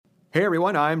Hey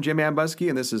everyone, I'm Jim Ambusky,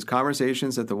 and this is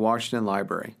Conversations at the Washington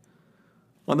Library.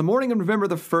 On the morning of November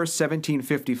the 1st,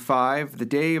 1755, the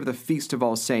day of the Feast of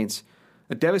All Saints,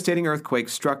 a devastating earthquake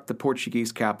struck the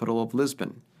Portuguese capital of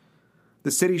Lisbon.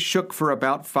 The city shook for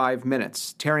about 5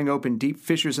 minutes, tearing open deep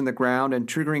fissures in the ground and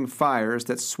triggering fires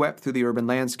that swept through the urban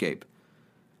landscape.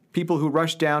 People who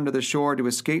rushed down to the shore to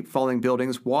escape falling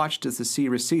buildings watched as the sea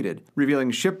receded,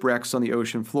 revealing shipwrecks on the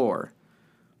ocean floor.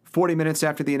 40 minutes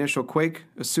after the initial quake,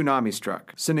 a tsunami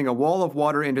struck, sending a wall of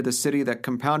water into the city that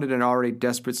compounded an already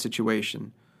desperate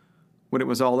situation. When it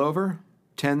was all over,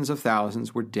 tens of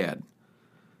thousands were dead.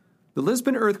 The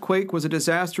Lisbon earthquake was a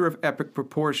disaster of epic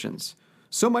proportions,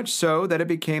 so much so that it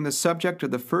became the subject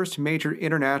of the first major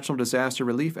international disaster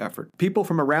relief effort. People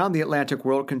from around the Atlantic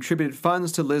world contributed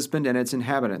funds to Lisbon and its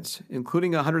inhabitants,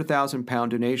 including a £100,000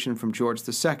 donation from George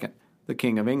II, the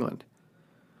King of England.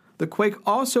 The quake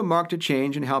also marked a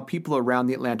change in how people around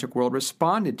the Atlantic world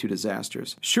responded to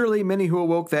disasters. Surely many who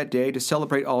awoke that day to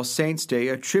celebrate All Saints' Day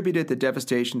attributed the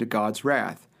devastation to God's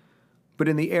wrath. But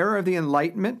in the era of the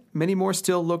Enlightenment, many more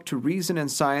still looked to reason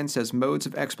and science as modes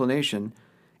of explanation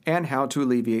and how to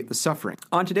alleviate the suffering.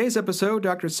 On today's episode,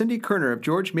 Dr. Cindy Kierner of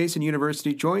George Mason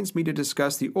University joins me to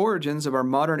discuss the origins of our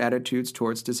modern attitudes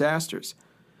towards disasters.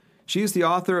 She is the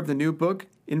author of the new book,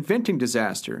 Inventing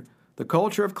Disaster: The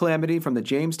Culture of Calamity from the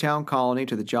Jamestown Colony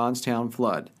to the Johnstown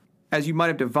Flood. As you might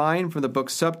have divined from the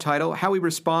book's subtitle, how we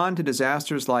respond to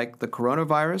disasters like the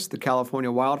coronavirus, the California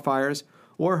wildfires,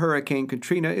 or Hurricane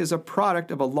Katrina is a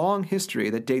product of a long history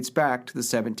that dates back to the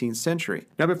 17th century.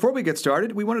 Now, before we get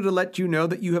started, we wanted to let you know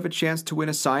that you have a chance to win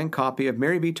a signed copy of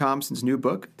Mary V. Thompson's new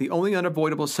book, The Only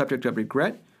Unavoidable Subject of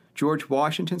Regret, George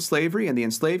Washington, Slavery, and the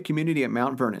Enslaved Community at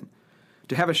Mount Vernon.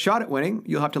 To have a shot at winning,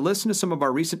 you'll have to listen to some of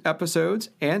our recent episodes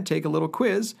and take a little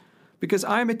quiz, because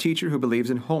I'm a teacher who believes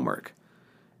in homework.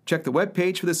 Check the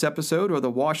webpage for this episode or the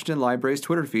Washington Library's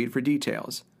Twitter feed for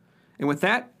details. And with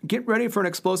that, get ready for an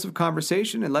explosive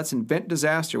conversation and let's invent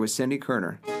disaster with Cindy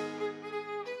Kierner.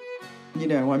 I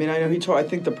know I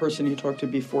think the person he talked to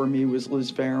before me was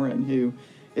Liz Barron, who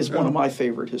is one of my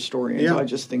favorite historians. Yeah. I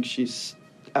just think she's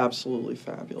absolutely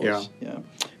fabulous. Yeah.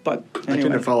 But anyway. I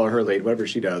tend to follow her lead. Whatever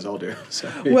she does, I'll do.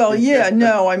 So. Well, yeah,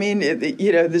 no, I mean,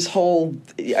 this whole,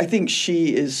 I think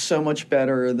she is so much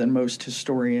better than most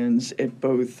historians at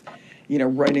both,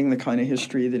 writing the kind of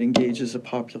history that engages a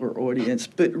popular audience,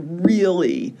 but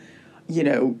really,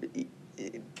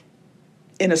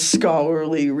 in a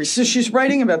scholarly, so she's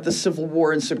writing about the Civil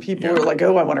War, and so people are like,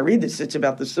 oh, I want to read this. It's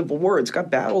about the Civil War. It's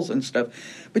got battles and stuff.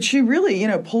 But she really,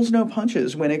 pulls no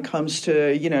punches when it comes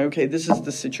to, okay, this is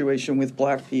the situation with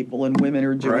black people and women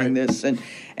are doing this.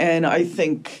 And I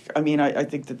think, I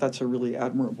think that that's a really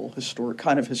admirable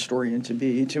kind of historian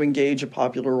to engage a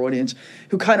popular audience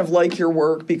who kind of like your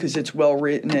work because it's well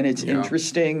written and it's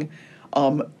interesting.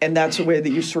 And that's a way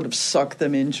that you sort of suck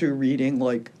them into reading,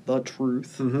 like, the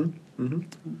truth. Mm-hmm.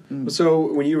 Mm-hmm.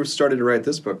 So when you started to write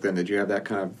this book, then, did you have that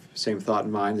kind of same thought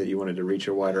in mind that you wanted to reach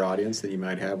a wider audience than you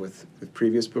might have with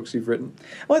previous books you've written?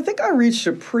 Well, I think I reached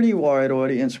a pretty wide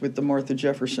audience with the Martha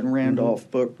Jefferson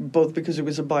Randolph book, both because it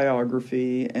was a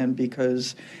biography and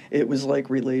because it was,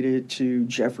 related to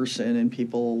Jefferson, and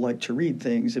people like to read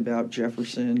things about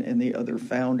Jefferson and the other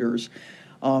founders.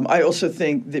 I also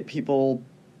think that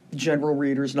general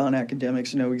readers,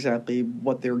 non-academics, know exactly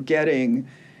what they're getting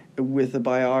with a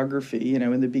biography.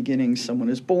 In the beginning, someone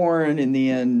is born. In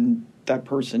the end, that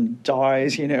person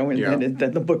dies. Then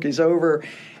the book is over,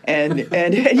 and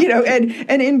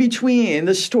in between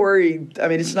the story.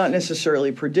 It's not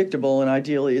necessarily predictable, and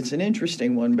ideally, it's an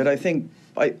interesting one. But I think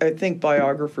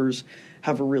biographers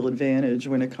have a real advantage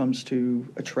when it comes to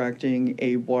attracting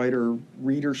a wider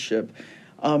readership.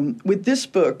 With this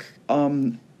book,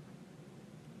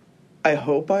 I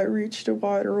hope I reached a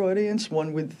wider audience.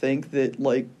 One would think that,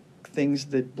 things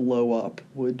that blow up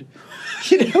would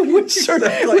sort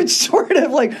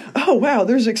of like, oh wow,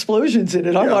 there's explosions in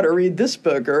it. I want to read this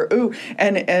book, or ooh,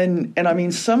 and I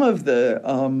mean some of the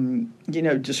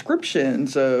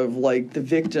descriptions of the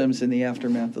victims in the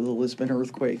aftermath of the Lisbon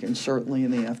earthquake, and certainly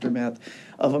in the aftermath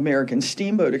of American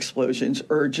steamboat explosions,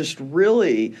 are just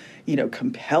really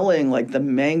compelling, like the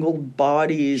mangled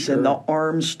bodies and the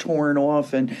arms torn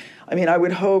off, and I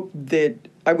would hope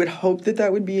that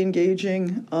would be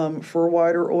engaging for a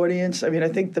wider audience. I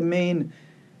think the main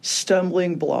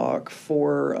stumbling block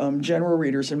for general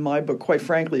readers in my book, quite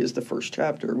frankly, is the first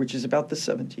chapter, which is about the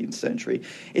 17th century.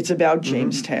 It's about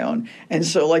Jamestown. And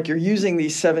so, you're using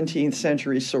these 17th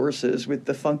century sources with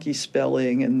the funky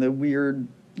spelling and the weird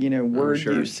word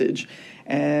sure. usage.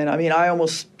 And I mean, I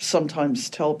almost sometimes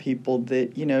tell people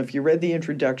that, if you read the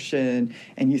introduction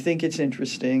and you think it's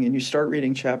interesting and you start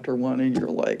reading chapter 1 and you're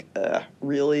like,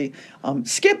 really?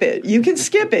 Skip it. You can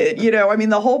skip it. I mean,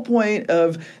 the whole point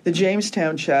of the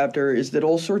Jamestown chapter is that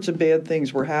all sorts of bad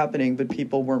things were happening, but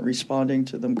people weren't responding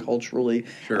to them culturally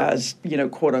as,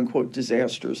 quote unquote,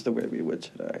 disasters the way we would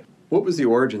today. What was the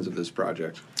origins of this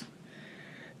project?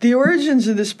 The origins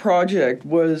of this project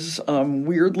was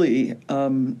weirdly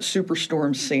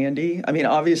Superstorm Sandy. I mean,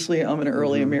 obviously, I'm an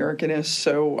early Americanist,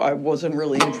 so I wasn't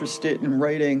really interested in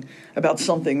writing about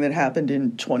something that happened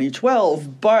in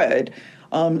 2012. But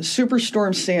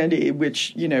Superstorm Sandy,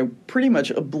 which pretty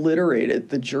much obliterated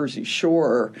the Jersey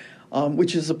Shore,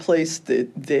 which is a place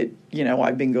that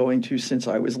I've been going to since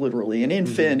I was literally an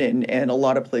infant, and a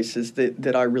lot of places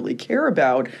that I really care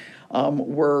about.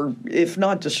 Were, if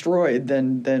not destroyed,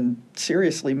 then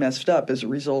seriously messed up as a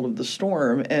result of the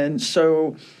storm. And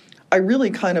so I really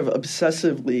kind of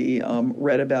obsessively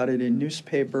read about it in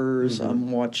newspapers,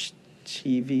 watched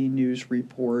TV news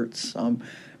reports,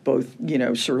 both,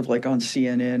 sort of like on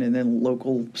CNN and then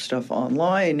local stuff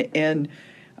online. And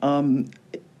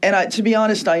to be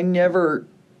honest, I never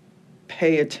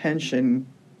pay attention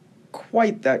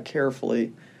quite that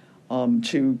carefully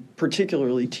to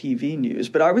particularly TV news.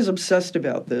 But I was obsessed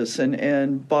about this,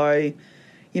 and by,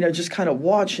 just kind of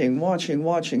watching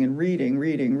and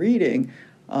reading,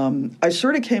 I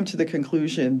sort of came to the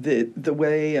conclusion that the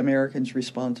way Americans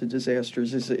respond to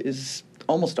disasters is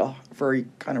almost a very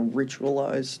kind of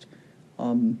ritualized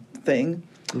thing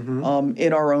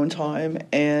in our own time.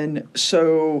 And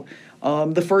so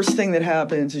the first thing that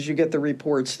happens is you get the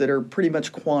reports that are pretty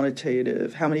much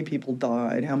quantitative. How many people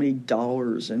died? How many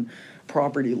dollars in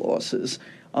property losses?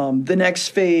 The next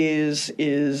phase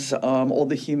is all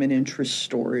the human interest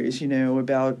stories,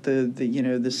 about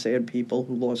the sad people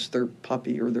who lost their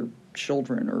puppy or their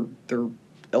children or their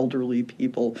elderly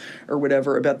people or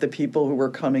whatever, about the people who were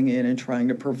coming in and trying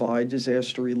to provide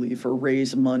disaster relief or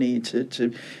raise money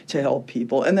to help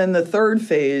people. And then the third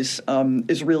phase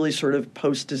is really sort of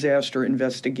post-disaster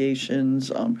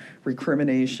investigations,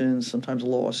 recriminations, sometimes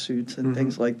lawsuits and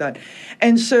things like that.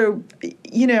 And so,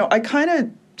 I kind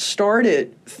of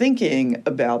started thinking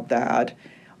about that.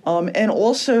 And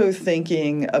also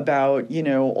thinking about,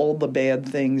 all the bad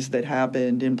things that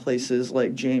happened in places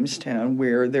like Jamestown,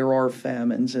 where there are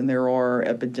famines and there are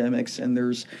epidemics and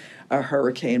there's a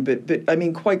hurricane. But I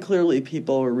mean, quite clearly,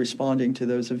 people are responding to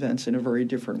those events in a very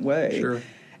different way. Sure.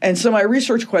 And so my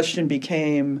research question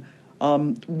became,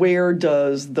 where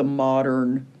does the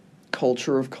modern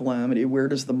culture of calamity, where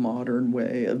does the modern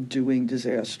way of doing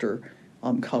disaster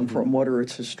come from? What are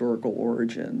its historical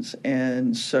origins?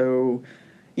 And so,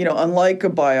 unlike a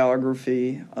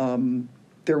biography,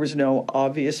 there was no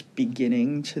obvious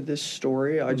beginning to this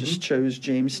story. I just chose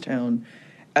Jamestown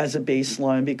as a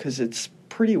baseline because it's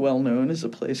pretty well known as a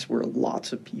place where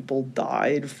lots of people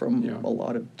died from a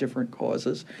lot of different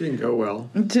causes. Didn't go well.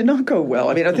 It did not go well.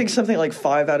 I mean, I think something like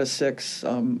 5 out of 6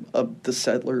 of the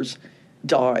settlers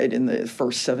died in the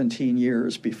first 17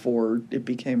 years before it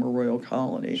became a royal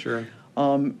colony. Sure.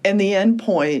 And the end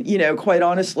point, quite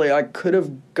honestly, I could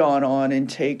have gone on and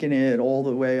taken it all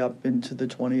the way up into the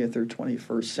 20th or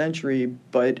 21st century,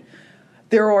 but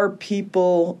there are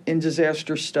people in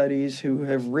disaster studies who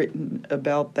have written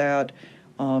about that.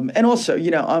 And also,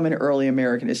 I'm an early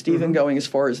Americanist. Even going as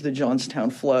far as the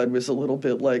Johnstown flood was a little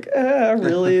bit like,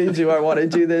 really? Do I want to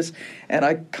do this? And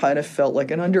I kind of felt like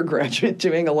an undergraduate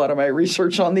doing a lot of my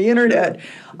research on the internet.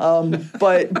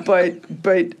 But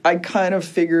I kind of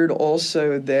figured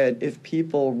also that if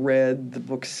people read the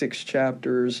book 6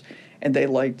 chapters and they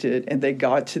liked it and they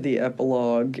got to the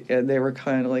epilogue and they were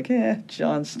kind of like,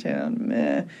 Johnstown,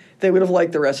 meh, they would have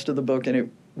liked the rest of the book and it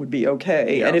would be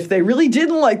okay. Yeah. And if they really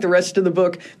didn't like the rest of the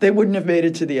book, they wouldn't have made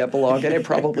it to the epilogue, and it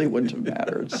probably wouldn't have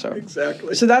mattered. So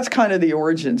exactly. So that's kind of the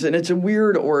origins, and it's a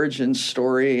weird origin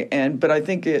story, but I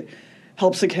think it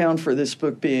helps account for this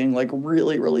book being like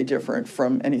really, really different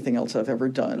from anything else I've ever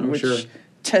done, which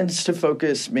tends to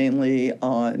focus mainly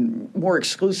on, more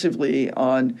exclusively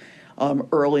on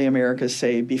early America,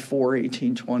 say, before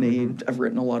 1820. I've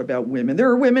written a lot about women. There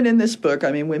are women in this book.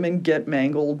 I mean, women get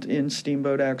mangled in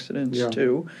steamboat accidents,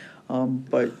 too.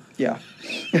 But, yeah.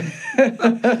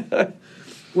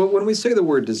 Well, when we say the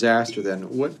word disaster, then,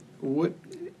 what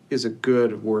is a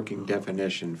good working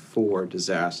definition for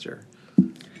disaster?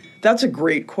 That's a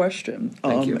great question.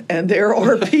 Thank you. And there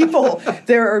are people,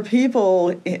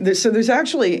 so there's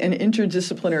actually an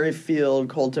interdisciplinary field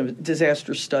called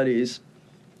disaster studies,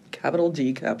 capital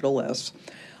D, capital S,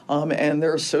 And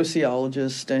there are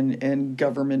sociologists and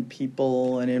government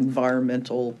people and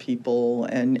environmental people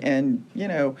and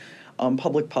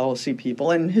public policy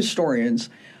people and historians.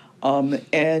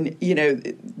 And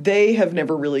they have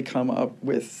never really come up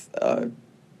with a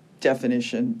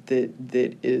definition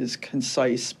that is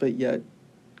concise but yet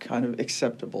kind of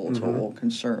acceptable to all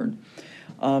concerned.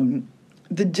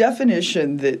 The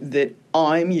definition that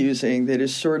I'm using that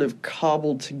is sort of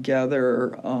cobbled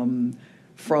together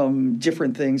from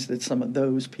different things that some of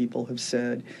those people have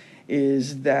said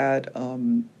is that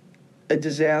a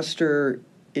disaster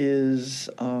is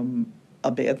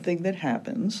a bad thing that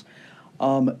happens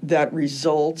that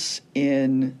results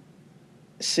in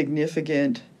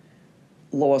significant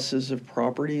losses of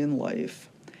property and life.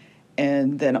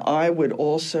 And then I would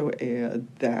also add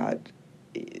that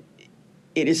it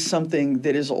is something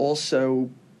that is also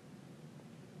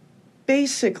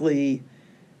basically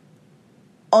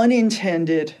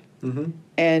unintended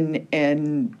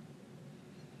and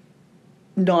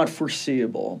not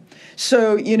foreseeable.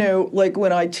 So, like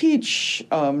when I teach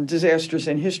disasters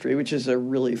in history, which is a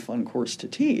really fun course to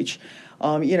teach,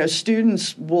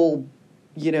 students will,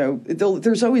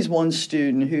 there's always one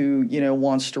student who,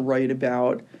 wants to write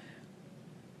about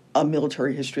a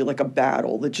military history, like a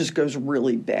battle that just goes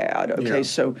really bad. Okay,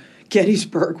 so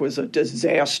Gettysburg was a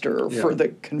disaster for the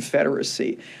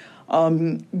Confederacy.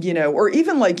 Or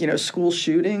even like, school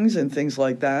shootings and things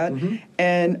like that.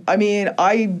 And I mean,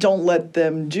 I don't let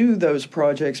them do those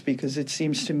projects because it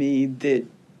seems to me that,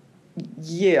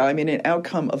 an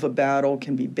outcome of a battle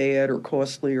can be bad or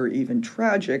costly or even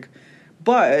tragic.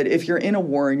 But if you're in a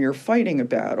war and you're fighting a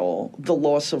battle, the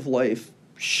loss of life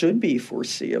should be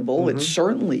foreseeable. It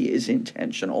certainly is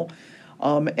intentional.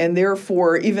 And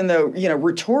therefore, even though,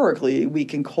 rhetorically we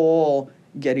can call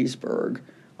Gettysburg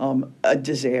a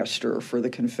disaster for the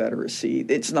Confederacy,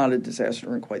 it's not a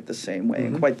disaster in quite the same way,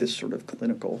 in quite this sort of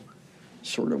clinical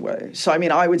sort of way. So,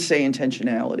 I would say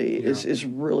intentionality is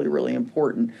really, really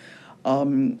important.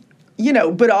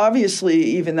 But obviously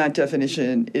even that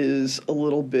definition is a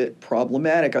little bit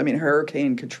problematic.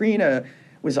 Hurricane Katrina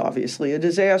was obviously a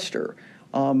disaster.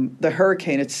 The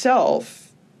hurricane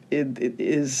itself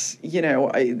is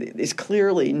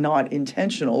clearly not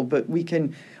intentional, but we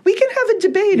can have a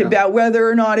debate about whether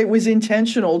or not it was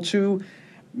intentional to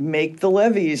make the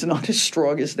levees not as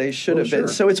strong as they should have been.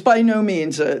 So it's by no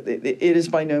means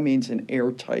an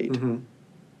airtight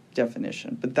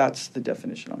definition, but that's the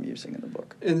definition I'm using in the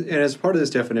book. And as part of this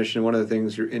definition, one of the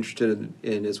things you're interested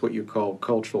in is what you call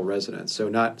cultural resonance. So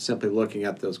not simply looking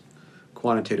at those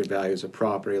quantitative values of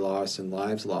property loss and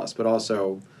lives lost, but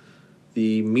also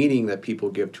the meaning that people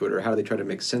give to it or how they try to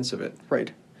make sense of it.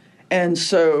 Right. And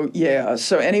so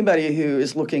anybody who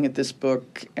is looking at this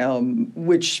book,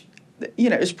 which,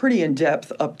 is pretty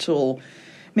in-depth up till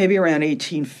maybe around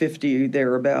 1850,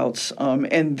 thereabouts,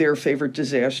 and their favorite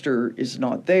disaster is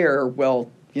not there, well,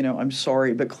 I'm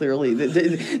sorry, but clearly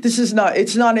it's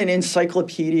not an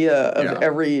encyclopedia of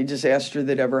every disaster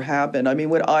that ever happened.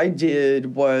 What I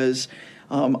did was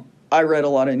I read a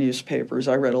lot of newspapers,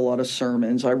 I read a lot of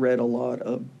sermons, I read a lot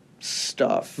of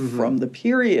stuff from the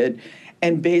period,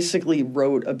 and basically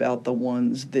wrote about the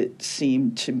ones that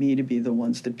seemed to me to be the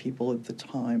ones that people at the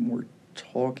time were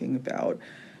talking about.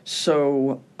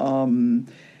 So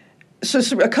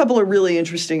a couple of really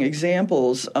interesting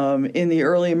examples. In the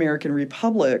early American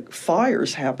Republic,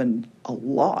 fires happened a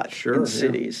lot in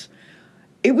cities.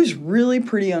 It was really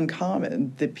pretty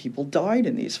uncommon that people died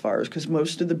in these fires because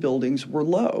most of the buildings were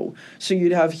low. So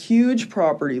you'd have huge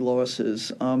property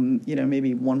losses.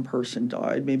 Maybe one person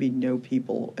died, maybe no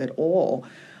people at all.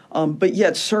 But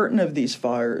yet certain of these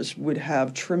fires would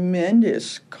have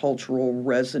tremendous cultural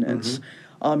resonance,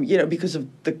 because of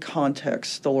the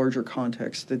context, the larger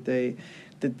context that they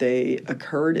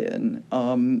occurred in.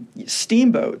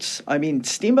 Steamboats.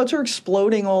 Steamboats are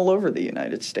exploding all over the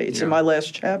United States. Yeah. In my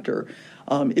last chapter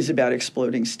is about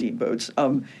exploding steamboats.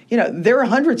 There are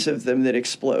hundreds of them that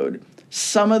explode.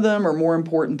 Some of them are more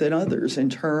important than others in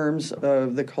terms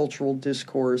of the cultural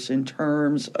discourse, in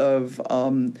terms of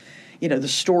the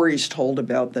stories told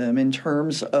about them, in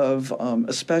terms of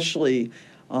especially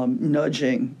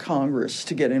nudging Congress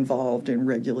to get involved in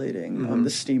regulating the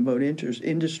steamboat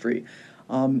industry.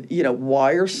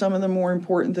 Why are some of them more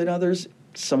important than others?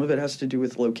 Some of it has to do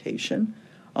with location.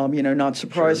 Not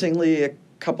surprisingly, a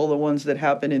couple of the ones that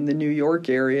happen in the New York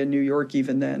area. New York,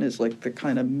 even then, is like the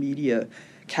kind of media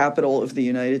capital of the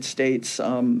United States.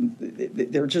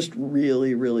 They're just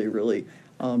really, really, really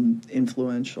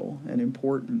influential and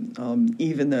important,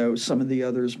 even though some of the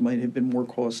others might have been more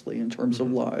costly in terms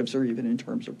of lives or even in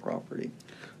terms of property.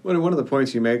 Well, one of the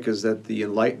points you make is that the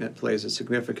Enlightenment plays a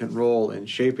significant role in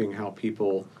shaping how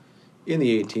people in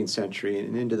the 18th century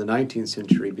and into the 19th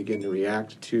century begin to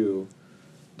react to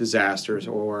disasters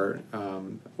or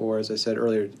as I said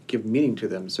earlier, give meaning to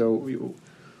them. So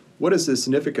what is the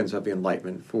significance of the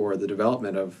Enlightenment for the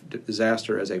development of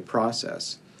disaster as a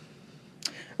process?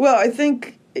 Well, I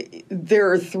think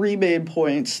there are three main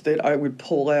points that I would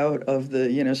pull out of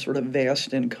the, sort of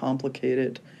vast and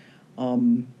complicated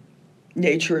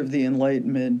nature of the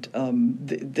Enlightenment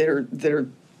that are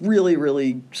really,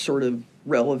 really sort of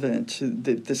relevant to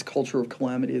this culture of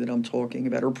calamity that I'm talking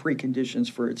about, or preconditions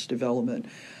for its development.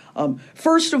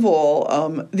 First of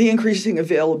all, the increasing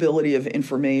availability of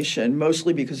information,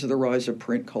 mostly because of the rise of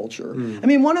print culture. I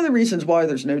mean, one of the reasons why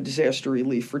there's no disaster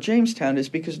relief for Jamestown is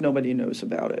because nobody knows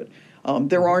about it.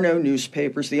 There are no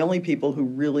newspapers. The only people who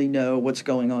really know what's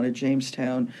going on at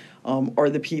Jamestown are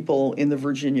the people in the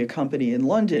Virginia Company in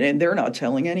London, and they're not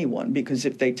telling anyone, because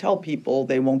if they tell people,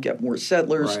 they won't get more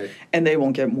settlers, right, and they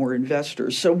won't get more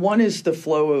investors. So one is the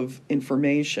flow of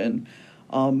information.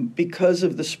 Because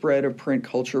of the spread of print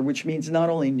culture, which means not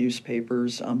only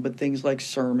newspapers, but things like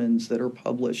sermons that are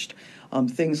published,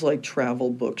 things like travel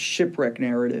books, shipwreck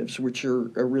narratives, which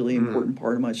are a really important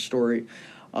part of my story,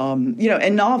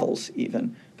 and novels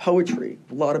even, poetry,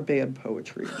 a lot of bad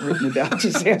poetry written about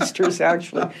disasters,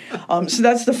 actually. So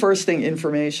that's the first thing,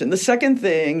 information. The second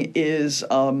thing is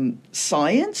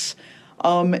science.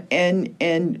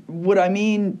 And what I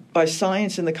mean by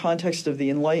science in the context of the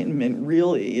Enlightenment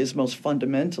really is most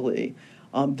fundamentally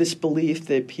this belief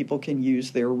that people can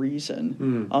use their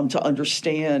reason to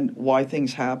understand why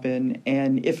things happen,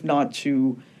 and if not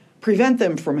to prevent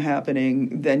them from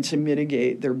happening, then to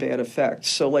mitigate their bad effects.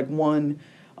 So like one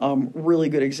really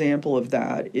good example of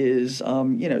that is,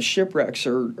 shipwrecks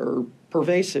are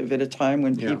pervasive at a time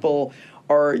when people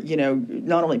are,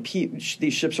 not only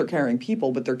these ships are carrying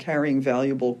people, but they're carrying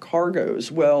valuable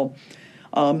cargoes. Well,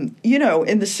 in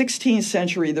the 16th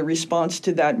century, the response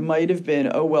to that might have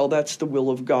been, oh, well, that's the will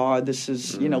of God. This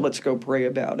is, let's go pray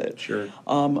about it. Sure.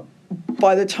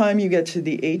 By the time you get to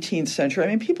the 18th century, I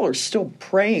mean, people are still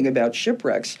praying about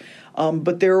shipwrecks,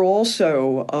 but they're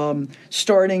also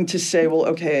starting to say, well,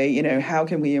 okay, how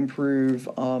can we improve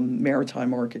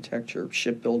maritime architecture,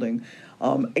 shipbuilding?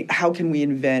 How can we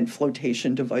invent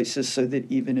flotation devices so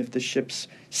that even if the ships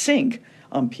sink,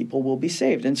 people will be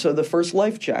saved? And so the first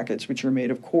life jackets, which are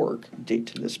made of cork, date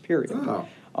to this period. Oh.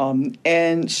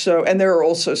 And there are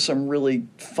also some really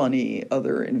funny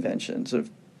other inventions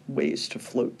of ways to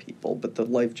float people, but the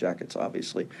life jackets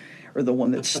obviously are the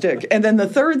one that stick. And then the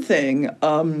third thing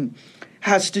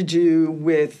has to do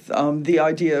with the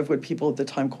idea of what people at the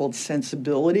time called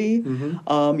sensibility,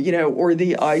 or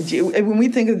the idea. And when we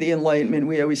think of the Enlightenment,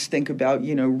 we always think about,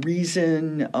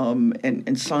 reason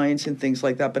and science and things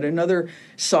like that. But another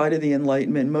side of the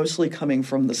Enlightenment, mostly coming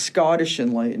from the Scottish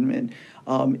Enlightenment,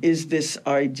 is this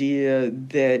idea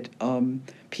that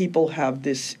people have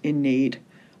this innate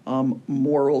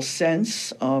moral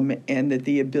sense, and that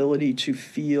the ability to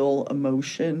feel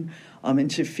emotion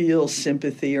and to feel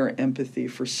sympathy or empathy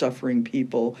for suffering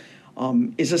people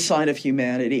is a sign of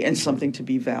humanity and something to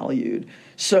be valued.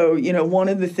 So, one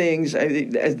of the things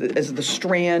as the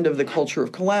strand of the culture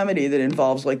of calamity that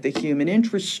involves like the human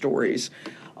interest stories,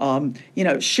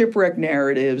 shipwreck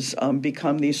narratives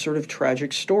become these sort of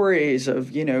tragic stories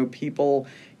of, people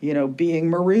being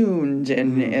marooned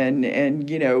and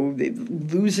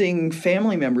losing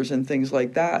family members and things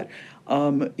like that.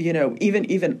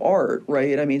 Even art,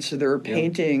 right? I mean, so there are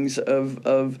paintings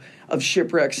of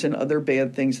shipwrecks and other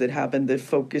bad things that happen that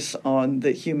focus on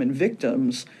the human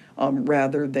victims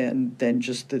rather than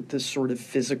just the sort of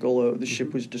physical, the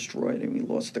ship was destroyed and we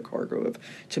lost the cargo of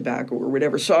tobacco or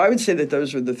whatever. So I would say that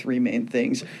those are the three main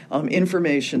things: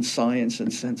 information, science,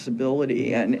 and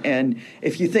sensibility. And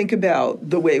if you think about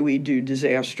the way we do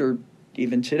disaster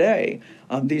even today,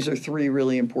 these are three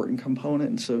really important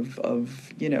components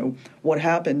of what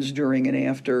happens during and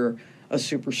after a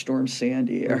superstorm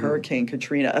Sandy, a Hurricane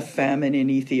Katrina, a famine in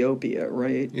Ethiopia,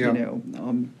 right? Yeah.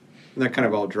 And that kind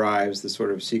of all drives the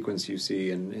sort of sequence you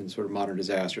see in sort of modern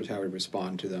disasters, how we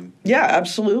respond to them. Yeah,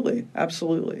 absolutely.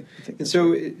 Absolutely. And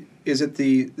so is it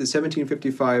the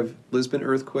 1755 Lisbon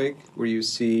earthquake where you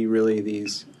see really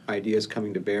these ideas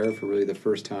coming to bear for really the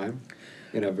first time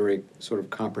in a very sort of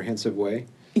comprehensive way?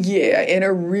 Yeah, in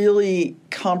a really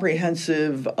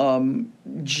comprehensive,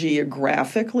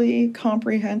 geographically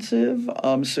comprehensive.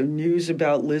 So news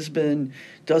about Lisbon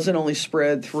doesn't only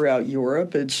spread throughout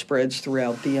Europe, it spreads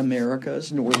throughout the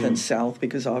Americas, north and south,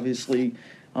 because obviously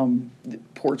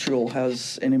Portugal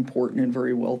has an important and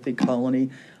very wealthy colony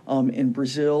in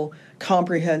Brazil.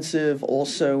 Comprehensive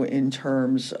also in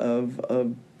terms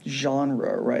of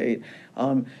genre, right?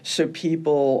 So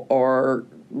people are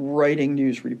writing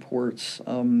news reports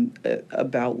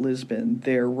about Lisbon.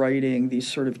 They're writing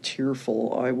these sort of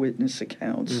tearful eyewitness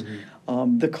accounts.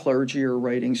 The clergy are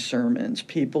writing sermons.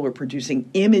 People are producing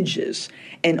images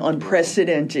and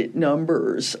unprecedented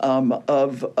numbers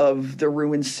of the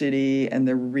ruined city and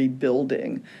the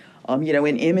rebuilding. And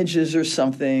images are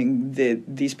something that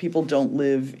these people don't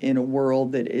live in a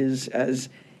world that is as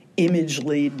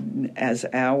image-laden as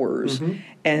ours.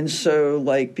 And so,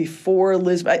 like, before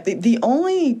Lisbon, the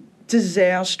only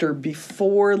disaster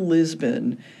before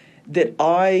Lisbon that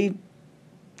I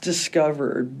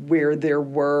discovered where there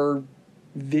were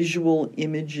visual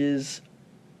images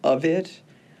of it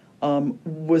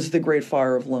was the Great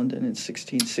Fire of London in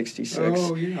 1666.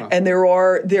 Oh, yeah. And there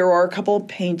are a couple of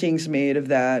paintings made of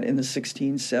that in the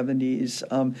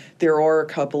 1670s. There are a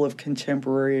couple of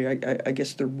contemporary, I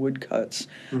guess they're woodcuts.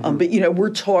 But,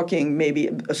 we're talking maybe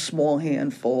a small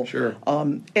handful. Sure.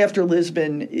 After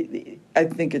Lisbon, I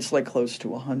think it's like close to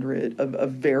 100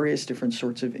 of various different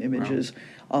sorts of images. Wow.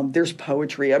 There's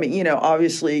poetry. I mean,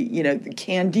 obviously,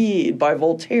 Candide by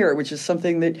Voltaire, which is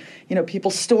something that, people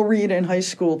still read in high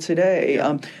school today.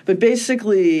 Yeah. But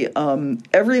basically,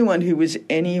 everyone who was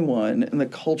anyone in the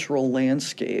cultural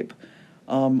landscape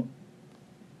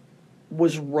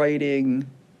was writing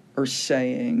or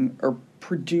saying or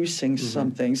producing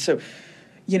something. So,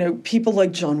 people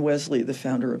like John Wesley, the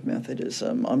founder of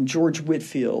Methodism, George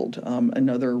Whitefield,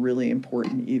 another really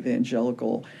important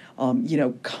evangelical,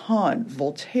 Kant,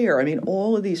 Voltaire, I mean,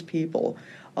 all of these people,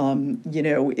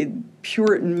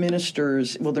 Puritan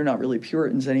ministers, well, they're not really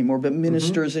Puritans anymore, but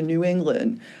ministers in New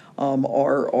England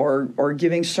are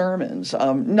giving sermons,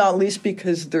 not least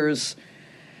because there's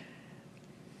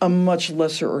a much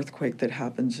lesser earthquake that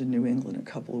happens in New England a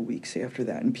couple of weeks after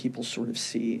that, and people sort of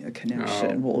see a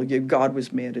connection. Well, God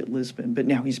was mad at Lisbon, but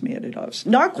now he's mad at us.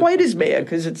 Not quite as mad,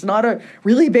 because it's not a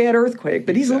really bad earthquake,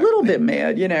 but he's a little bit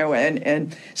mad,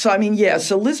 and so, I mean,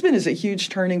 so Lisbon is a huge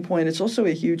turning point. It's also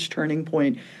a huge turning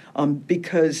point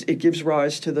because it gives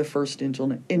rise to the first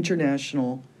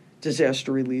international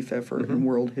disaster relief effort in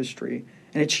world history,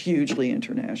 and it's hugely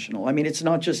international. I mean, it's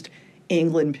not just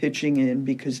England pitching in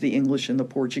because the English and the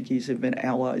Portuguese have been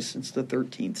allies since the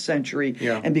 13th century,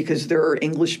 and because there are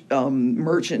English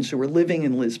merchants who are living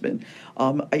in Lisbon.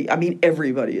 I mean,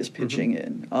 everybody is pitching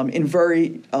in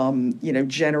very,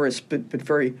 generous but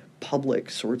very public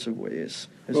sorts of ways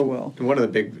as well. And one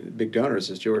of the big donors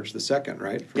is George II,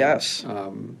 right? Yes.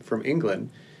 From England.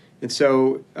 And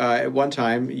so at one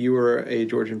time you were a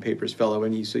Georgian Papers Fellow,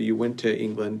 and so you went to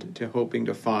England hoping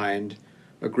to find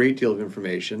a great deal of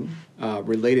information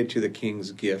related to the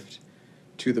king's gift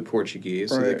to the Portuguese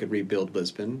so they could rebuild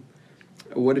Lisbon.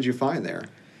 What did you find there?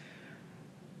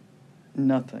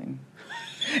 Nothing.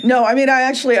 No, I mean,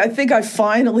 I think I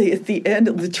finally,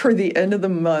 toward the end of the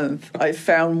month, I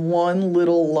found one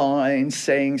little line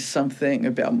saying something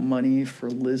about money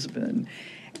for Lisbon.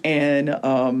 And,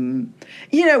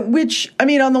 which, I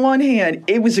mean, on the one hand,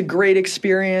 it was a great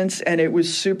experience and it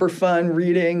was super fun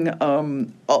reading,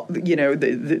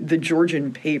 the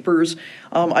Georgian papers.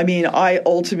 I mean, I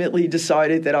ultimately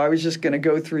decided that I was just going to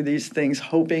go through these things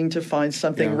hoping to find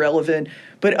something relevant.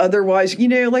 But otherwise,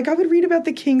 like I would read about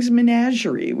the king's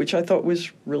menagerie, which I thought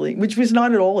was which was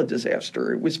not at all a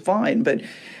disaster. It was fine, but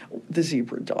the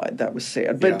zebra died. That was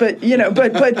sad. But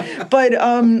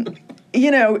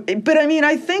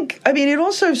I mean, it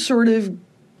also sort of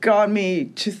got me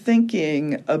to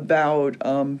thinking about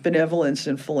benevolence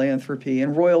and philanthropy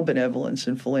and royal benevolence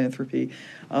and philanthropy,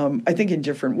 I think in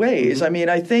different ways. I mean,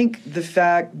 I think the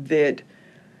fact that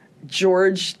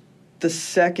George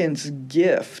II's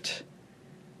gift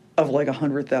of like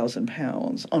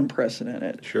 £100,000,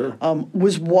 unprecedented,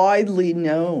 was widely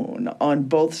known on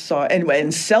both sides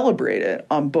and celebrated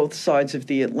on both sides of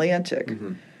the Atlantic.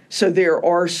 So there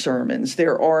are sermons,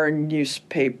 there are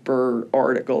newspaper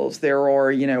articles, there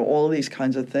are, all of these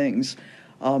kinds of things.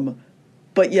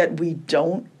 But yet we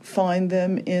don't find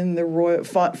them in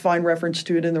the find reference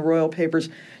to it in the royal papers.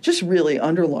 Just really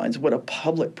underlines what a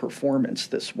public performance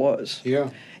this was.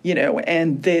 Yeah.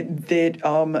 And that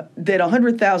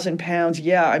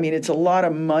 £100,000, I mean, it's a lot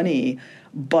of money,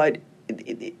 but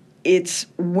it's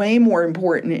way more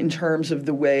important in terms of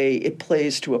the way it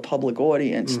plays to a public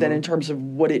audience than in terms of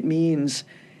what it means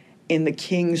in the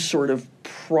king's sort of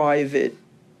private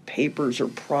papers or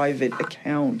private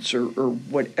accounts or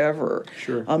whatever.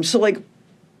 Sure. So, like,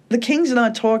 the king's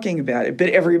not talking about it, but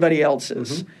everybody else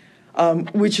is,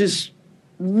 which is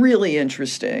really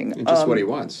interesting. And just what he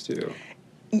wants to do.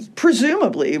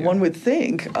 Presumably, one would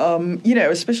think,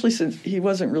 especially since he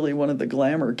wasn't really one of the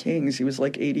glamour kings. He was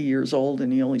like 80 years old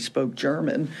and he only spoke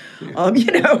German, and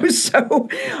then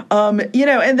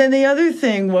the other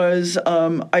thing was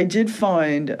I did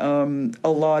find a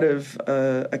lot of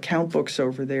account books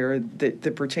over there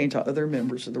that pertain to other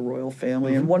members of the royal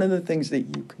family. And one of the things that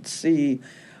you could see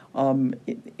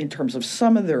in terms of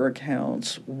some of their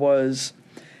accounts was,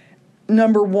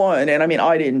 number one, and I mean,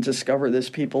 I didn't discover this,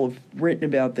 people have written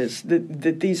about this,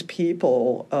 that these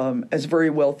people, as very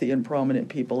wealthy and prominent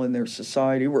people in their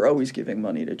society, were always giving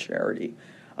money to charity.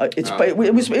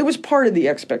 It was part of the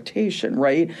expectation,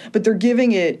 right? But they're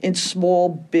giving it in small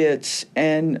bits,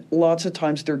 and lots of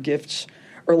times their gifts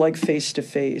are like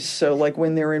face-to-face. So like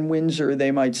when they're in Windsor, they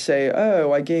might say,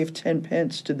 oh, I gave 10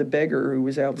 pence to the beggar who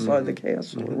was outside the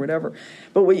castle or whatever.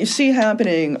 But what you see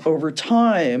happening over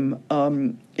time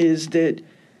is that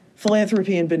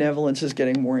philanthropy and benevolence is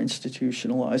getting more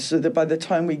institutionalized, so that by the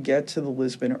time we get to the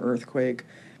Lisbon earthquake,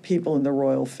 people in the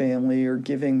royal family are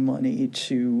giving money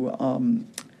to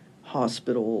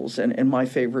hospitals, and my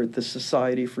favorite, the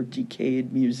Society for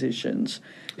Decayed Musicians,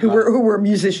 who were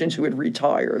musicians who had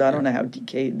retired. I don't know how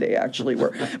decayed they actually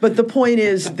were, but the point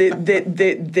is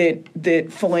that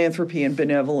philanthropy and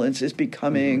benevolence is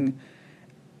becoming,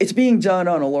 it's being done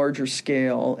on a larger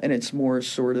scale, and it's more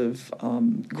sort of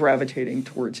gravitating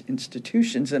towards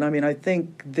institutions. And I mean, I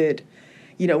think that,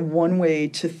 one way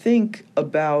to think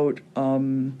about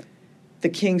the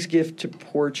King's gift to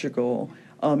Portugal,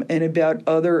 and about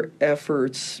other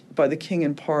efforts by the King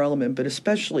and Parliament, but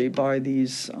especially by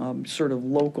these sort of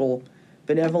local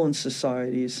benevolent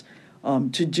societies,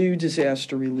 to do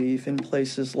disaster relief in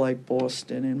places like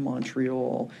Boston and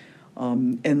Montreal,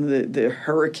 and the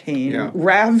hurricane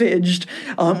ravaged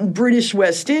British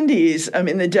West Indies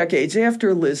in the decades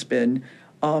after Lisbon.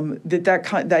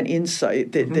 That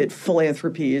insight that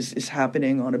philanthropy is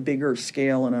happening on a bigger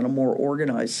scale and on a more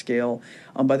organized scale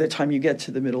by the time you get to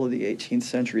the middle of the 18th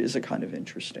century is a kind of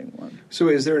interesting one. So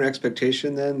is there an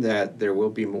expectation then that there will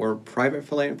be more private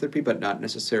philanthropy but not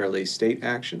necessarily state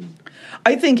action?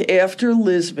 I think after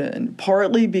Lisbon,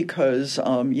 partly because,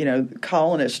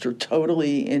 colonists are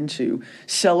totally into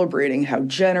celebrating how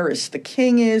generous the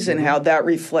king is and how that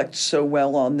reflects so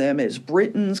well on them as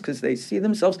Britons because they see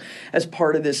themselves as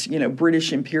part of this,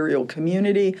 British imperial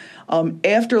community.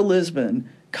 After Lisbon,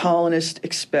 colonists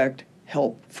expect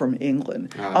help from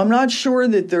England. I'm not sure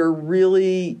that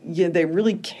they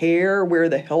really care where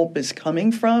the help is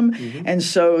coming from, and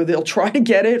so they'll try to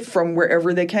get it from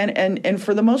wherever they can, and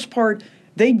for the most part,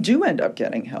 they do end up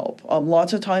getting help.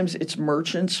 Lots of times it's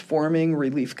merchants forming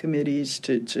relief committees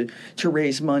to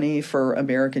raise money for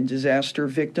American disaster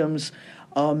victims.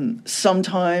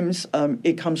 Sometimes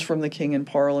it comes from the King and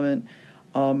Parliament.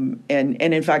 And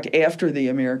in fact, after the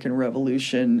American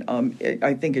Revolution,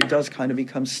 I think it does kind of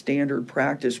become standard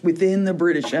practice within the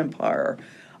British Empire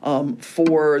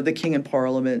for the King and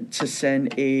Parliament to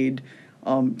send aid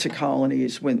to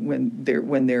colonies when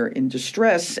they're in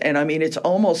distress. And I mean, it's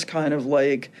almost kind of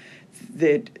like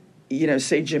that,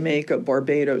 say Jamaica,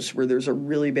 Barbados, where there's a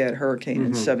really bad hurricane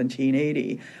in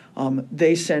 1780.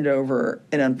 They send over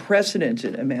an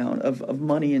unprecedented amount of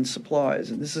money and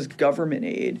supplies, and this is government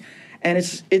aid. And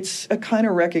it's a kind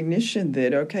of recognition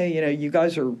that, okay, you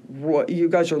guys are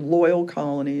loyal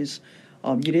colonies.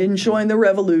 You didn't join the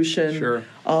revolution. Sure.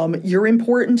 You're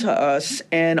important to us.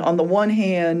 And on the one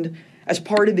hand, as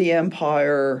part of the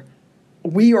empire,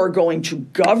 we are going to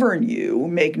govern you.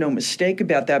 Make no mistake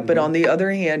about that. But on the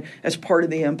other hand, as part of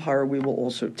the empire, we will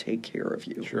also take care of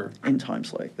you in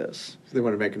times like this. So they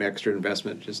want to make an extra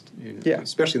investment,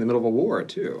 especially in the middle of a war,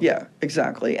 too. Yeah,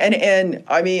 exactly. And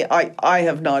I mean, I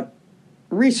have not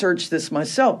researched this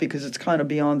myself because it's kind of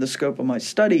beyond the scope of my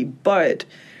study, but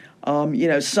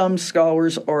some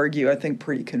scholars argue, I think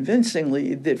pretty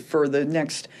convincingly, that for the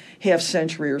next half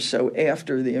century or so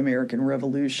after the American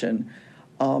Revolution,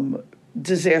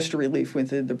 disaster relief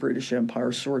within the British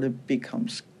Empire sort of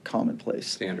becomes commonplace.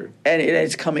 Standard. And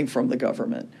it's coming from the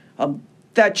government.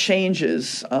 That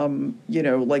changes, like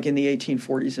in the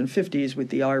 1840s and 50s with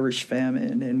the Irish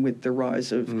famine and with the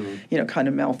rise of, kind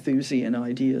of Malthusian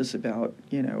ideas about,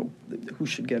 who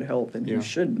should get help and who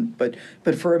shouldn't. But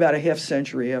for about a half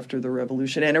century after the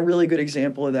Revolution, and a really good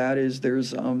example of that is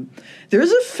there's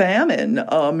a famine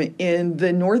in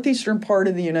the northeastern part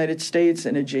of the United States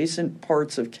and adjacent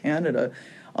parts of Canada.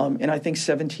 In I think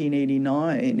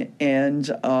 1789,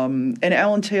 and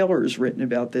Alan Taylor has written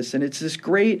about this, and it's this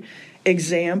great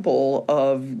example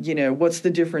of what's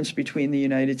the difference between the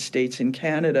United States and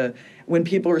Canada when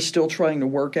people are still trying to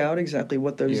work out exactly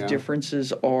what those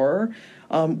differences are.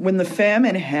 When the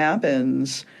famine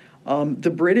happens, The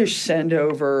British send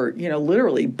over,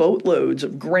 literally boatloads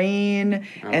of grain,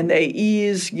 and they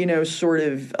ease, sort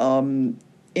of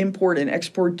import and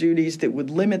export duties that would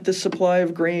limit the supply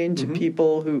of grain to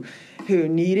people who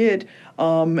need it.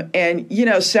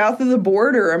 And, south of the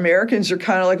border, Americans are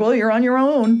kind of like, well, you're on your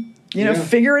own.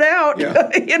 Figure it out,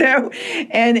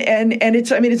 and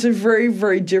it's a very,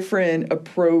 very different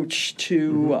approach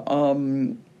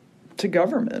to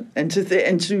government and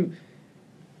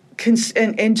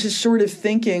to sort of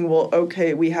thinking, well,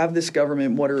 okay, we have this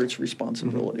government. What are its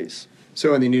responsibilities?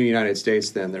 So in the new United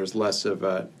States, then there's less of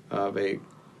a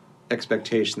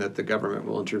expectation that the government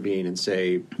will intervene and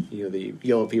say, the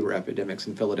yellow fever epidemics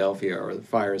in Philadelphia or the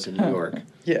fires in New York.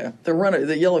 Yeah,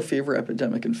 the yellow fever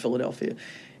epidemic in Philadelphia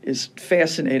is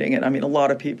fascinating, and a lot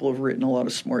of people have written a lot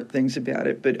of smart things about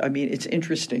it. But it's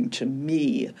interesting to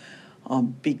me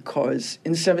because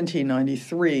in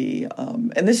 1793,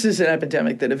 and this is an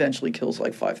epidemic that eventually kills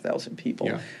like 5,000 people.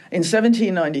 Yeah. In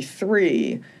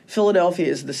 1793, Philadelphia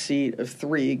is the seat of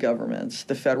three governments: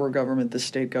 the federal government, the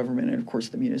state government, and of course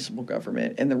the municipal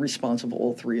government. And the response of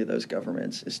all three of those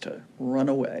governments is to run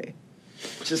away.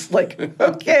 Just like,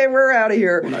 okay, we're out of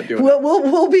here. We're not doing it.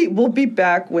 We'll be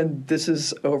back when this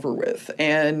is over with.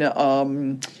 And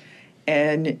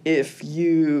if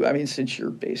you, since you're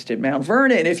based at Mount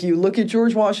Vernon, if you look at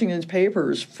George Washington's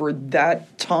papers for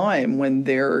that time when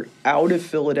they're out of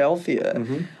Philadelphia,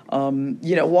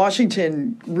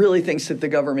 Washington really thinks that the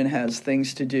government has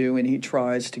things to do, and he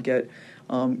tries to get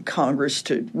Congress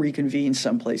to reconvene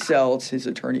someplace else. His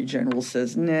attorney general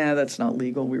says, nah, that's not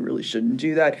legal. We really shouldn't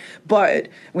do that. But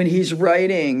when he's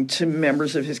writing to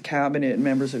members of his cabinet, and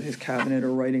members of his cabinet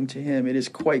are writing to him, it is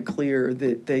quite clear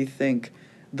that they think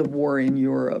the war in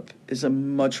Europe is a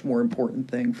much more important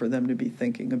thing for them to be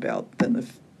thinking about than the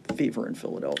fever in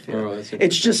Philadelphia. Oh,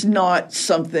 it's just not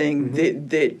something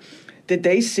that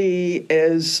they see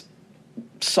as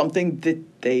something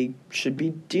that they should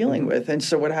be dealing with. And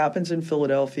so what happens in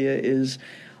Philadelphia is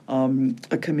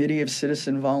a committee of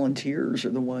citizen volunteers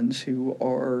are the ones who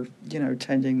are,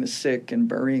 tending the sick and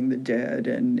burying the dead,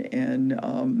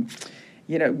 and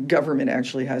government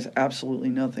actually has absolutely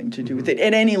nothing to do with it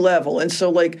at any level. And so,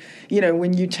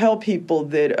 when you tell people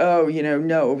that,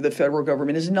 no, the federal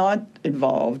government is not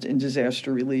involved in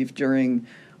disaster relief during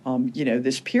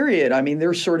this period,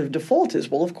 their sort of default is,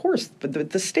 well, of course, but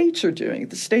the states are doing it.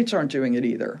 The states aren't doing it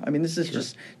either. This is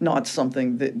just not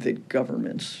something that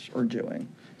governments are doing.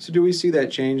 So do we see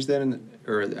that change then,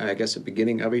 or I guess a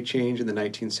beginning of a change in the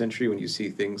 19th century when you see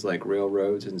things like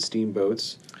railroads and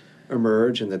steamboats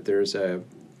emerge, and that there's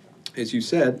as you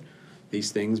said,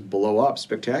 these things blow up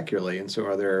spectacularly? And so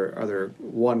are there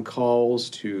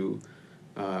calls to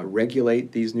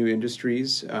regulate these new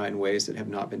industries in ways that have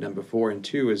not been done before? And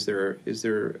two, is there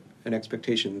an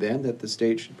expectation then that the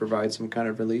state should provide some kind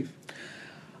of relief?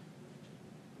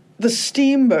 The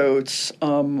steamboats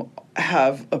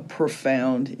have a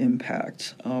profound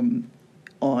impact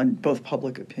on both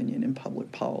public opinion and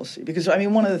public policy. Because,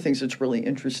 one of the things that's really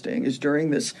interesting is during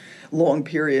this long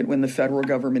period when the federal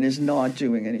government is not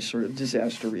doing any sort of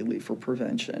disaster relief or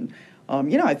prevention,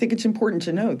 I think it's important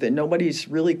to note that nobody's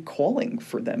really calling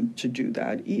for them to do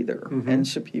that either. And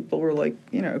so people are like,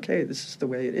 okay, this is the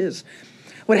way it is.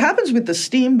 What happens with the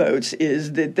steamboats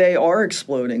is that they are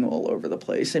exploding all over the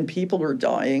place, and people are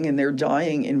dying, and they're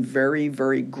dying in very,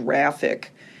 very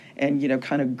graphic and,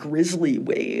 kind of grisly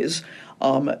ways.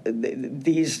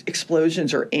 These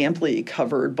explosions are amply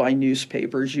covered by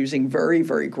newspapers using very,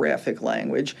 very graphic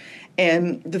language.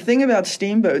 And the thing about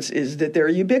steamboats is that they're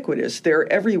ubiquitous.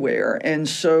 They're everywhere. And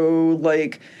so,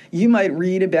 you might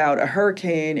read about a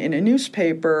hurricane in a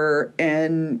newspaper,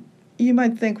 and you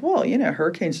might think, well,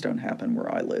 hurricanes don't happen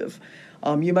where I live.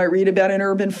 You might read about an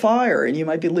urban fire, and you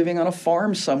might be living on a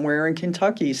farm somewhere in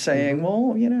Kentucky saying,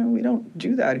 well, we don't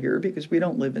do that here because we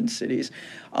don't live in cities.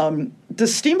 The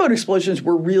steamboat explosions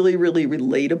were really, really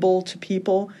relatable to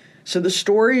people. So the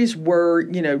stories were,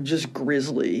 just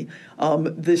grisly.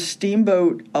 The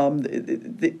steamboat,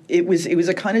 it was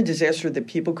a kind of disaster that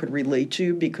people could relate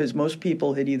to because most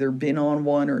people had either been on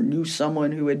one or knew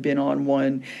someone who had been on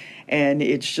one. And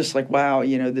it's just like, wow,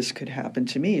 this could happen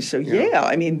to me. So,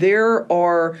 there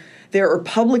are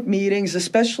public meetings,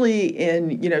 especially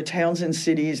in, towns and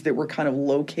cities that were kind of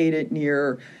located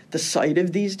near the site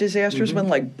of these disasters when,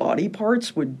 body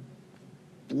parts would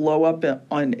blow up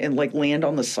and land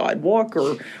on the sidewalk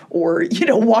or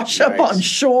wash up on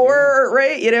shore,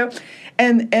 right?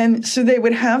 And so they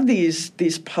would have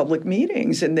these public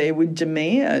meetings, and they would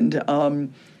demand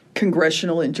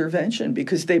congressional intervention,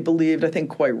 because they believed, I think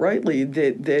quite rightly,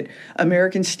 that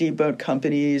American steamboat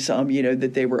companies,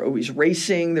 that they were always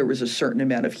racing. There was a certain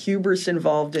amount of hubris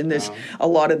involved in this. A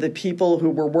lot of the people who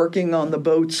were working on the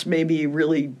boats maybe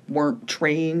really weren't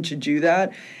trained to do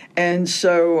that. And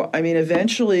so,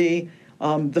 eventually,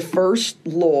 the first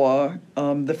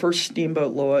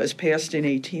steamboat law is passed in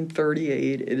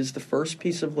 1838. It is the first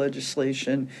piece of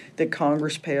legislation that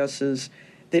Congress passes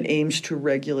that aims to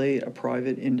regulate a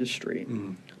private industry.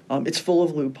 It's full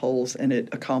of loopholes, and it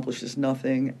accomplishes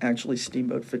nothing. Actually,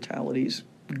 steamboat fatalities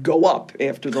go up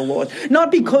after the law. Not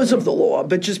because of the law,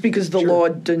 but just because the law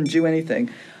didn't do anything.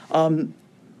 In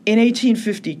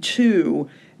 1852,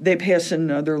 they passed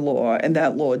another law, and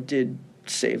that law did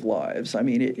save lives. So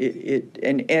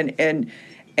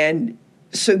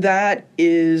that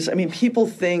is, people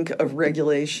think of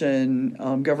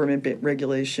regulation, government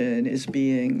regulation, as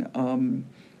being a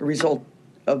result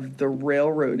of the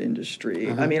railroad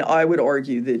industry. I would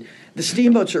argue that the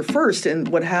steamboats are first, and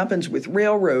what happens with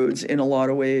railroads in a lot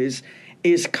of ways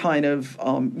is kind of,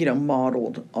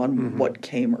 modeled on what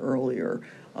came earlier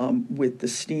with the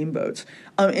steamboats.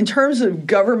 In terms of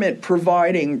government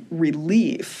providing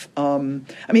relief,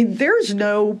 there's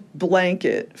no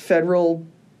blanket federal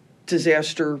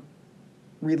disaster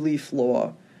relief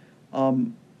law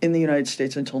in the United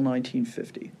States until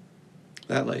 1950.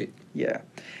 That late? Yeah.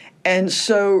 And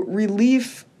so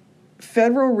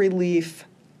federal relief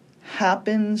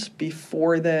happens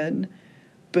before then,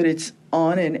 but it's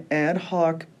on an ad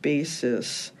hoc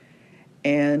basis.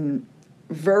 And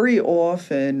very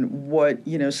often what,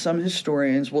 some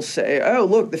historians will say, oh,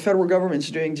 look, the federal government's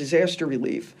doing disaster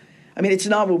relief. It's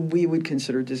not what we would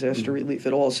consider disaster relief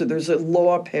at all. So there's a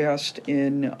law passed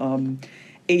in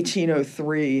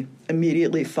 1803,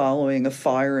 immediately following a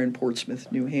fire in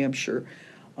Portsmouth, New Hampshire.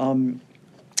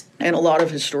 And a lot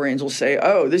of historians will say,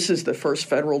 oh, this is the first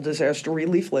federal disaster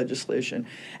relief legislation.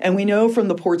 And we know from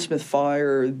the Portsmouth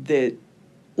fire that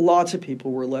lots of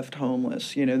people were left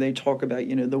homeless. They talk about,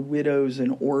 the widows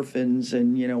and orphans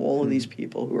and, all of these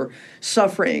people who are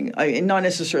suffering, not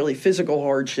necessarily physical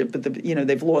hardship, but,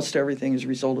 they've lost everything as a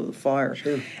result of the fire.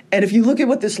 Sure. And if you look at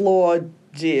what this law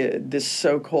did, this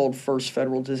so-called first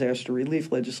federal disaster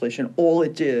relief legislation, all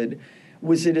it did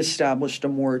was it established a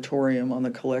moratorium on the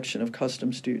collection of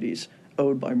customs duties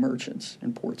owed by merchants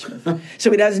in Portsmouth.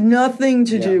 So it has nothing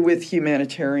to do with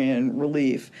humanitarian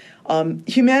relief.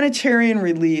 Humanitarian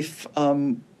relief,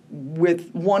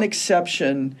 with one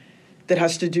exception that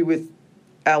has to do with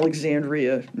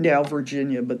Alexandria, now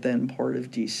Virginia, but then part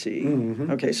of D.C.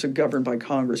 Okay, so governed by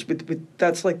Congress. But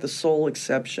that's like the sole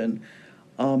exception.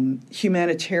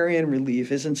 Humanitarian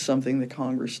relief isn't something that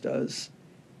Congress does,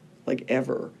 like,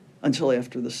 ever, until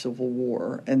after the Civil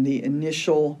War. And the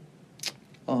initial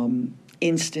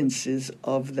instances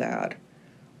of that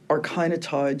are kind of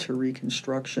tied to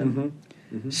Reconstruction.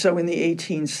 So in the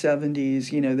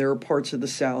 1870s, there are parts of the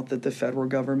South that the federal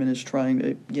government is trying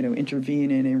to,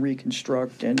 intervene in and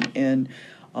reconstruct. And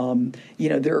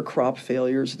there are crop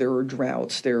failures, there are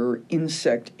droughts, there are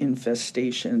insect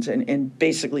infestations, and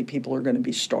basically people are going to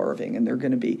be starving, and they're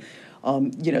going to be,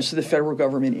 so the federal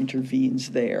government intervenes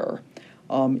there.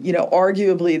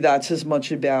 Arguably that's as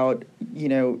much about,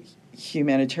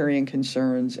 humanitarian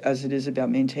concerns as it is about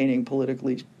maintaining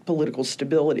political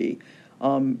stability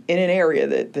in an area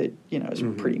that is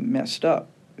pretty messed up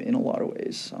in a lot of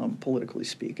ways, politically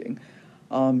speaking.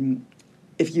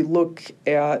 If you look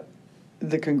at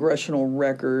the congressional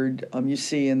record, you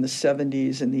see in the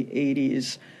 70s and the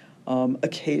 80s,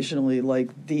 occasionally, like,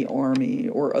 the Army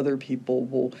or other people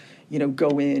will,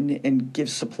 go in and give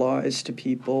supplies to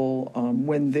people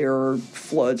when there are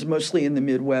floods, mostly in the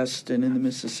Midwest and in the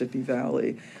Mississippi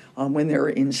Valley, when there are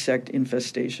insect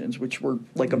infestations, which were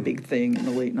like a big thing in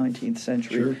the late 19th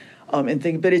century.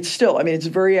 But it's still, it's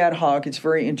very ad hoc, it's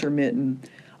very intermittent.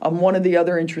 One of the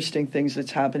other interesting things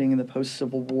that's happening in the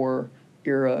post-Civil War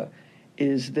era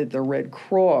is that the Red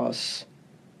Cross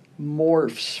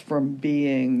morphs from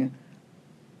being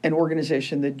an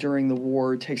organization that during the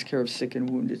war takes care of sick and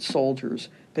wounded soldiers,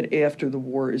 but after the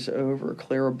war is over,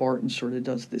 Clara Barton sort of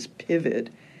does this pivot,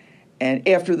 and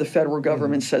after the federal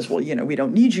government says, well, we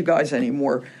don't need you guys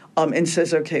anymore, and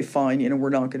says, okay, fine, we're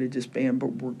not going to disband, but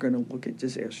we're going to look at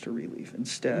disaster relief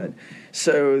instead.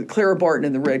 So Clara Barton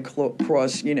and the Red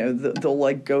Cross, they'll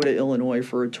like go to Illinois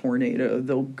for a tornado,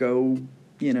 they'll go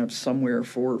somewhere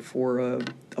for a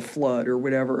flood or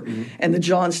whatever. And the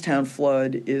Johnstown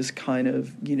flood is kind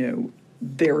of,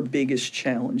 their biggest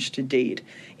challenge to date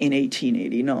in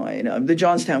 1889. The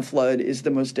Johnstown flood is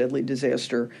the most deadly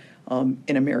disaster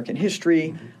in American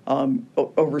history.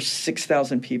 Over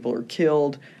 6,000 people are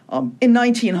killed. In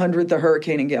 1900, the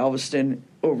hurricane in Galveston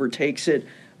overtakes it,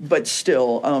 but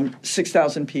still,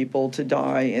 6,000 people to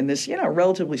die in this,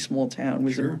 relatively small town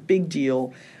was a big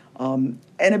deal, and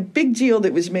a big deal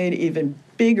that was made even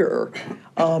bigger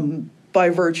by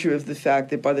virtue of the fact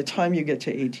that by the time you get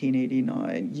to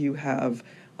 1889, you have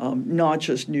not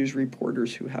just news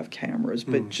reporters who have cameras,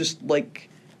 but just like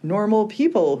normal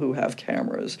people who have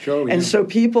cameras. And so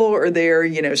people are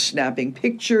there, snapping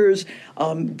pictures.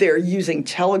 They're using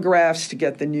telegraphs to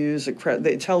get the news.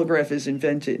 The telegraph is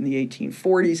invented in the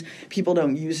 1840s. People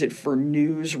don't use it for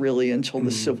news really until the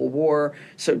Civil War.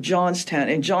 So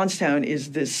Johnstown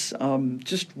is this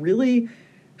just really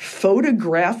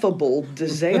photographable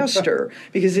disaster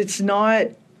because it's not,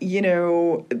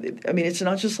 it's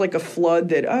not just like a flood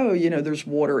that, there's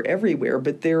water everywhere,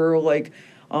 but there are like,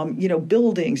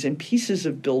 buildings and pieces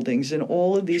of buildings and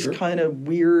all of these kind of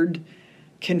weird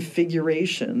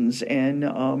configurations and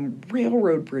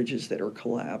railroad bridges that are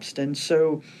collapsed. And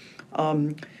so,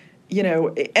 I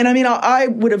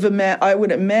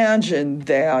would imagine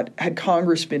that had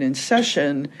Congress been in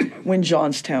session when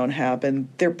Johnstown happened,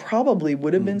 there probably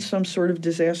would have been some sort of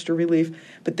disaster relief,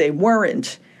 but they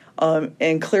weren't.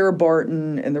 And Clara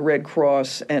Barton and the Red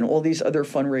Cross and all these other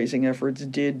fundraising efforts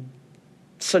did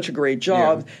such a great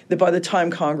job that by the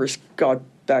time Congress got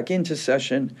back into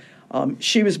session,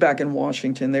 she was back in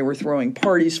Washington. They were throwing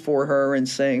parties for her and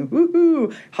saying,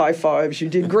 "Woohoo! High fives! You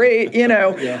did great!"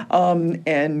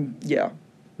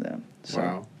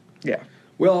 Wow. Yeah.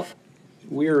 Well,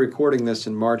 we are recording this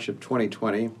in March of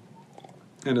 2020,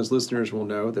 and as listeners will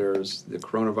know, the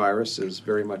coronavirus is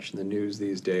very much in the news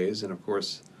these days, and of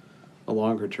course, a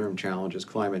longer-term challenge is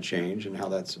climate change and how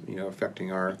that's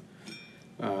affecting our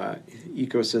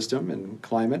ecosystem and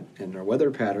climate and our weather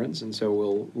patterns, and so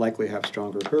we'll likely have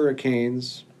stronger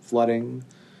hurricanes, flooding,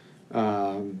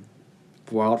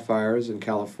 wildfires in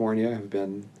California have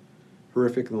been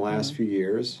horrific in the last few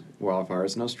years.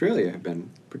 Wildfires in Australia have been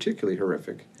particularly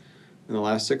horrific in the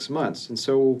last 6 months. And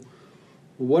so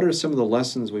what are some of the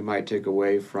lessons we might take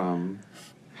away from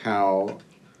how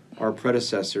our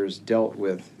predecessors dealt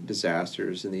with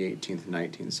disasters in the 18th and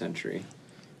 19th century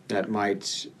that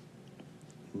might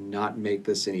not make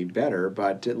this any better,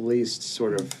 but at least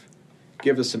sort of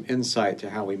give us some insight to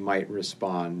how we might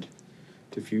respond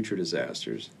to future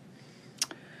disasters?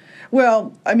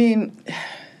 Well, the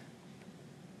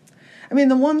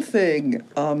one thing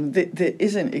that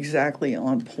isn't exactly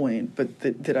on point, but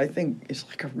that I think is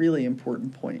like a really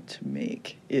important point to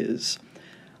make is,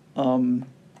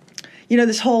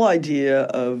 this whole idea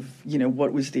of,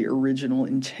 what was the original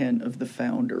intent of the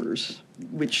founders,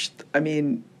 which,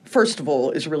 first of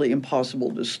all, is really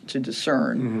impossible to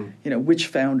discern. Which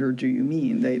founder do you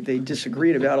mean? They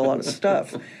disagreed about a lot of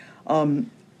stuff.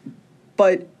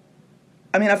 But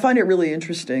I find it really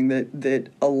interesting that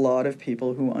a lot of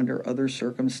people who under other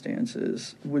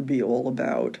circumstances would be all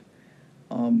about,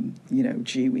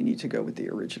 we need to go with the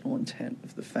original intent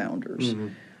of the founders.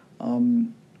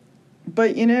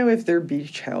 But, if their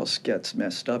beach house gets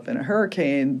messed up in a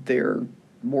hurricane, they're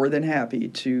more than happy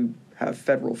to have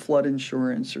federal flood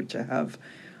insurance or to have,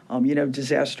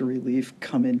 disaster relief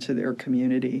come into their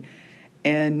community.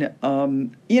 And,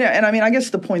 I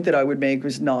guess the point that I would make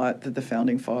was not that the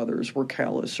Founding Fathers were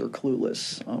callous or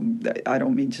clueless. I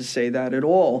don't mean to say that at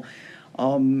all.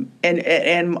 And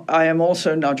I am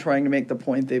also not trying to make the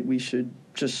point that we should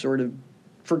just sort of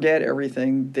forget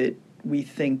everything that we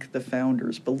think the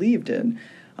founders believed in,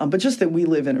 but just that we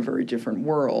live in a very different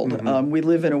world. We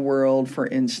live in a world, for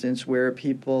instance, where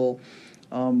people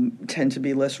tend to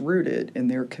be less rooted in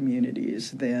their communities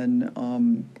than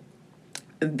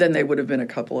they would have been a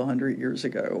couple of hundred years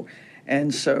ago.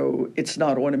 And so it's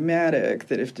not automatic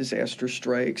that if disaster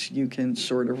strikes, you can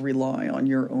sort of rely on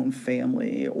your own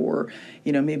family or,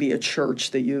 maybe a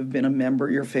church that your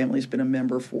family's been a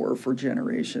member for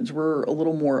generations. We're a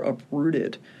little more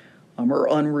uprooted or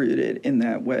unrooted in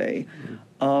that way.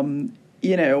 And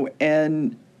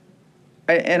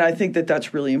I think that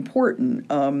that's really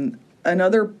important.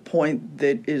 Another point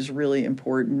that is really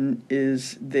important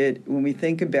is that when we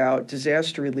think about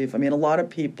disaster relief, a lot of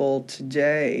people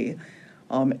today,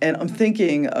 and I'm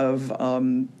thinking of,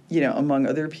 among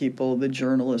other people, the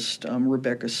journalist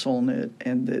Rebecca Solnit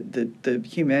and the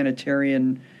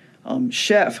humanitarian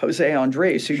chef Jose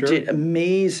Andres, who did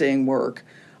amazing work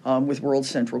with World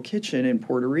Central Kitchen in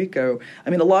Puerto Rico.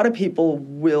 A lot of people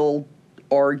will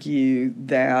argue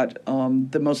that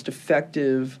the most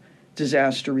effective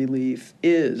disaster relief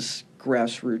is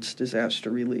grassroots disaster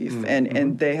relief,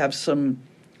 and they have some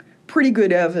pretty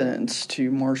good evidence to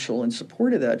marshal in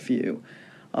support of that view.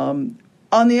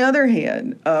 On the other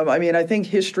hand, I mean, I think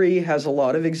history has a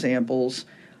lot of examples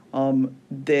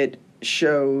that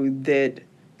show that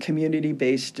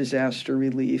community-based disaster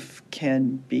relief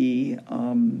can be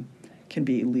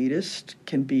elitist,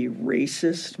 can be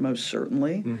racist, most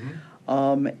certainly,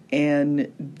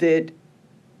 and that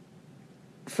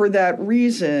for that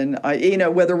reason,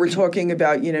 whether we're talking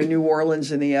about, New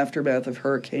Orleans in the aftermath of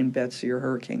Hurricane Betsy or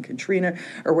Hurricane Katrina,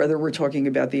 or whether we're talking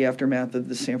about the aftermath of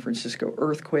the San Francisco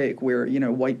earthquake, where,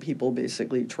 white people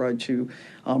basically tried to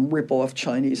rip off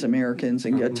Chinese Americans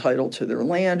and get title to their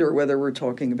land, or whether we're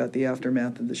talking about the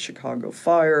aftermath of the Chicago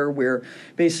fire, where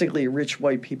basically rich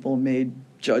white people made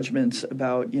judgments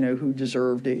about, who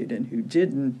deserved aid and who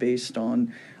didn't based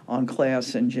on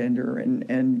class and gender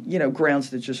and grounds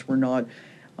that just were not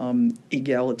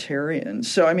egalitarian.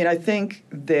 So, I mean, I think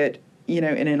that, in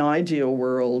an ideal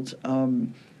world,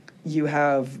 you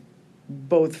have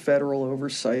both federal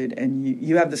oversight and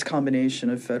you have this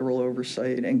combination of federal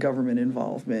oversight and government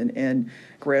involvement and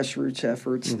grassroots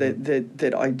efforts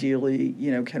that ideally,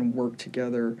 can work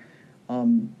together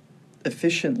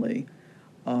efficiently.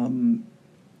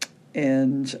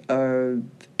 And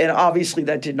obviously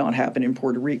that did not happen in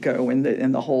Puerto Rico.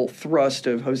 And the whole thrust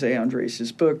of Jose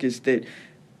Andres' book is that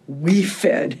we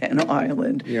fed an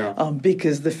island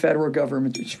because the federal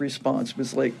government's response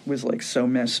was like so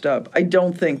messed up. I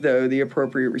don't think, though, the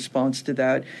appropriate response to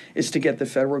that is to get the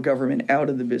federal government out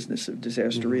of the business of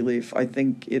disaster relief. I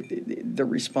think the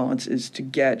response is to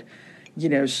get,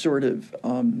 sort of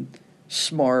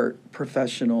smart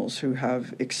professionals who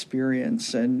have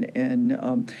experience and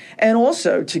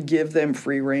also to give them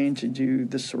free rein to do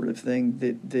the sort of thing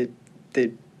that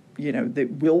that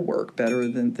will work better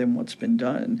than what's been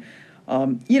done.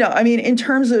 I mean, in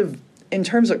terms of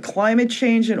climate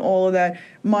change and all of that,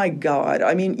 my God,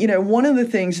 I mean, one of the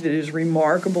things that is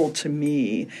remarkable to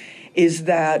me is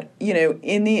that,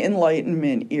 in the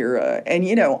Enlightenment era and,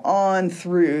 on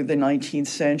through the 19th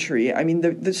century, I mean,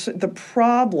 the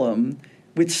problem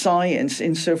with science,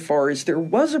 insofar as there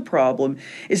was a problem,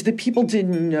 is that people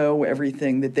didn't know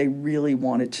everything that they really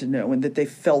wanted to know and that they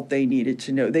felt they needed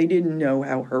to know. They didn't know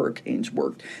how hurricanes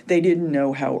worked. They didn't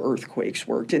know how earthquakes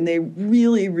worked. And they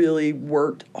really, really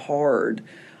worked hard.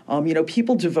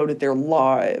 People devoted their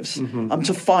lives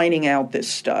to finding out this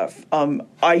stuff,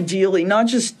 ideally, not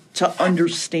just to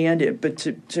understand it, but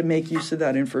to make use of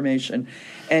that information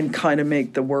and kind of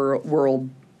make the world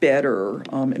better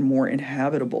and more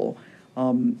inhabitable.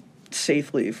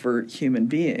 Safely for human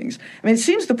beings. I mean, it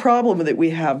seems the problem that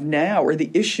we have now, or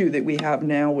the issue that we have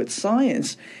now with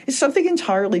science, is something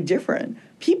entirely different.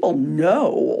 People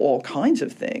know all kinds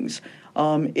of things.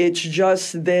 It's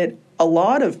just that a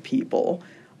lot of people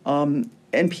and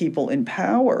people in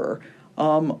power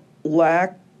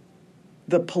lack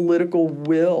the political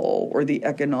will or the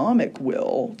economic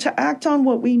will to act on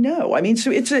what we know. I mean,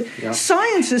 so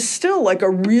science is still like a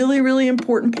really, really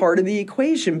important part of the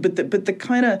equation, but the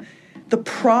kind of the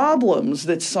problems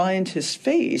that scientists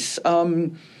face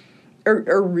are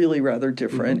really rather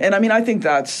different. And I mean, I think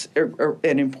that's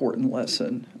an important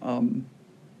lesson.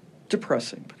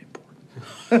 Depressing, but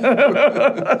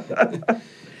important.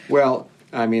 Well,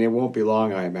 I mean, it won't be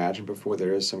long, I imagine, before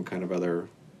there is some kind of other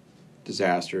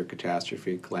disaster,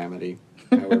 catastrophe, calamity,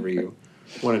 however you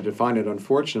want to define it,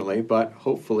 unfortunately. But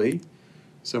hopefully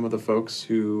some of the folks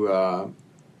who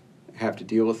have to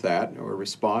deal with that or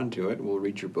respond to it will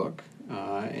read your book.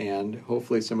 And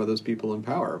hopefully some of those people in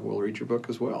power will read your book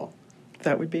as well.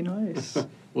 That would be nice.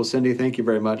 Well, Cindy, thank you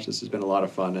very much. This has been a lot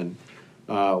of fun, and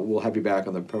we'll have you back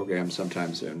on the program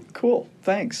sometime soon. Cool.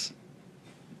 Thanks.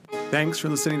 Thanks for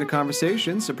listening to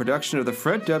Conversations, a production of the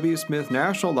Fred W. Smith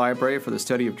National Library for the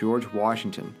Study of George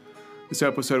Washington. This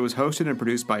episode was hosted and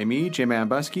produced by me, Jim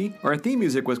Ambuske. Our theme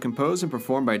music was composed and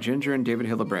performed by Ginger and David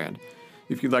Hillebrand.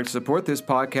 If you'd like to support this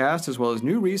podcast, as well as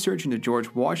new research into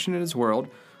George Washington and his world,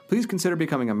 please consider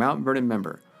becoming a Mount Vernon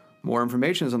member. More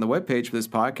information is on the webpage for this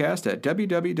podcast at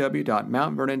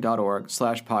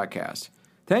www.mountvernon.org/podcast.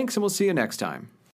 Thanks, and we'll see you next time.